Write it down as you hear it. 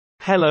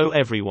Hello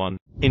everyone.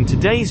 In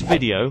today's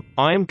video,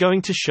 I am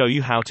going to show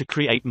you how to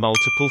create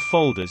multiple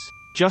folders,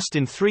 just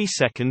in 3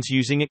 seconds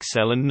using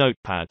Excel and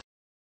Notepad.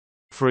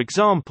 For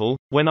example,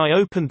 when I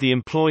opened the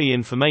employee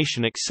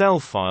information Excel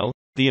file,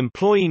 the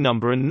employee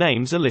number and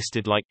names are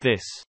listed like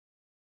this.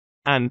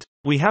 And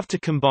we have to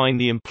combine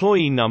the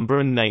employee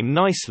number and name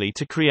nicely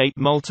to create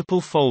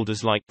multiple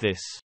folders like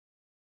this.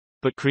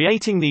 But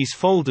creating these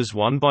folders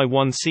one by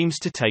one seems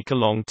to take a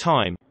long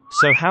time,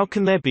 so how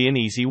can there be an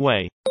easy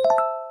way?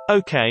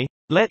 Okay,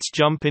 let's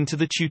jump into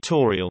the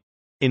tutorial.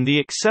 In the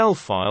Excel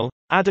file,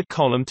 add a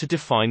column to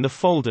define the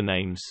folder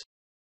names.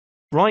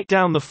 Write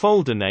down the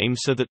folder name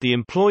so that the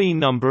employee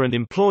number and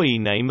employee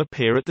name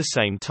appear at the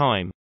same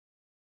time.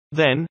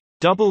 Then,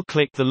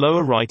 double-click the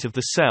lower right of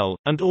the cell,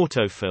 and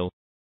autofill.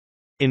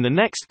 In the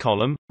next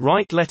column,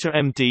 write letter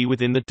MD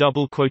within the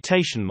double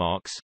quotation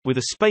marks, with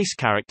a space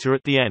character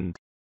at the end.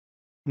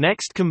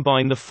 Next,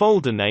 combine the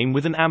folder name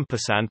with an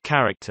ampersand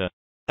character.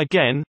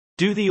 Again,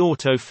 do the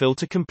autofill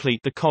to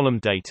complete the column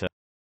data.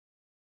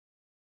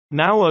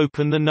 Now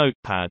open the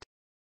Notepad.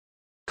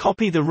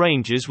 Copy the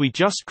ranges we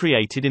just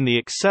created in the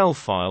Excel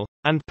file,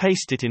 and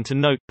paste it into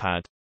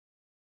Notepad.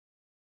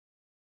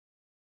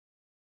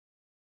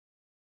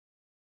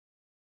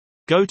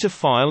 Go to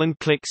File and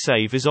click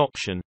Save as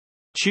option.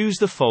 Choose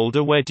the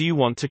folder where do you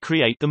want to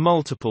create the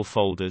multiple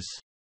folders.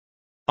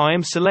 I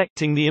am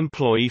selecting the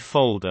employee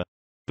folder.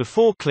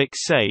 Before click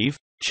Save,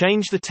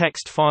 change the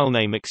text file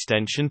name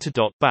extension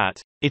to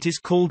 .bat, it is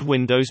called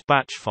Windows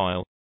Batch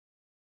File.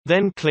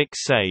 Then click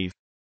Save.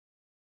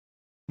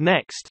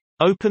 Next,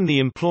 open the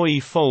employee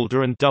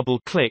folder and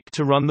double-click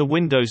to run the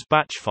Windows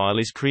Batch file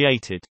is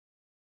created.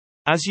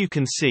 As you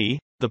can see,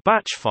 the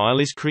batch file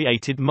is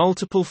created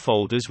multiple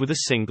folders with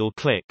a single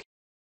click.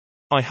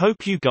 I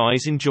hope you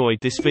guys enjoyed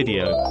this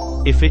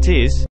video. If it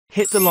is,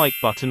 hit the like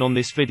button on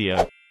this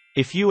video.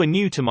 If you are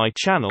new to my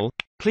channel,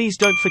 please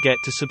don't forget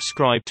to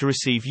subscribe to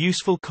receive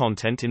useful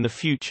content in the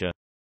future.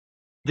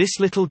 This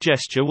little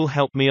gesture will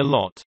help me a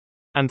lot.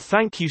 And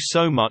thank you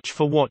so much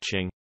for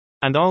watching.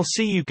 And I'll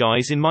see you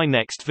guys in my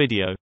next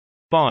video.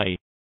 Bye.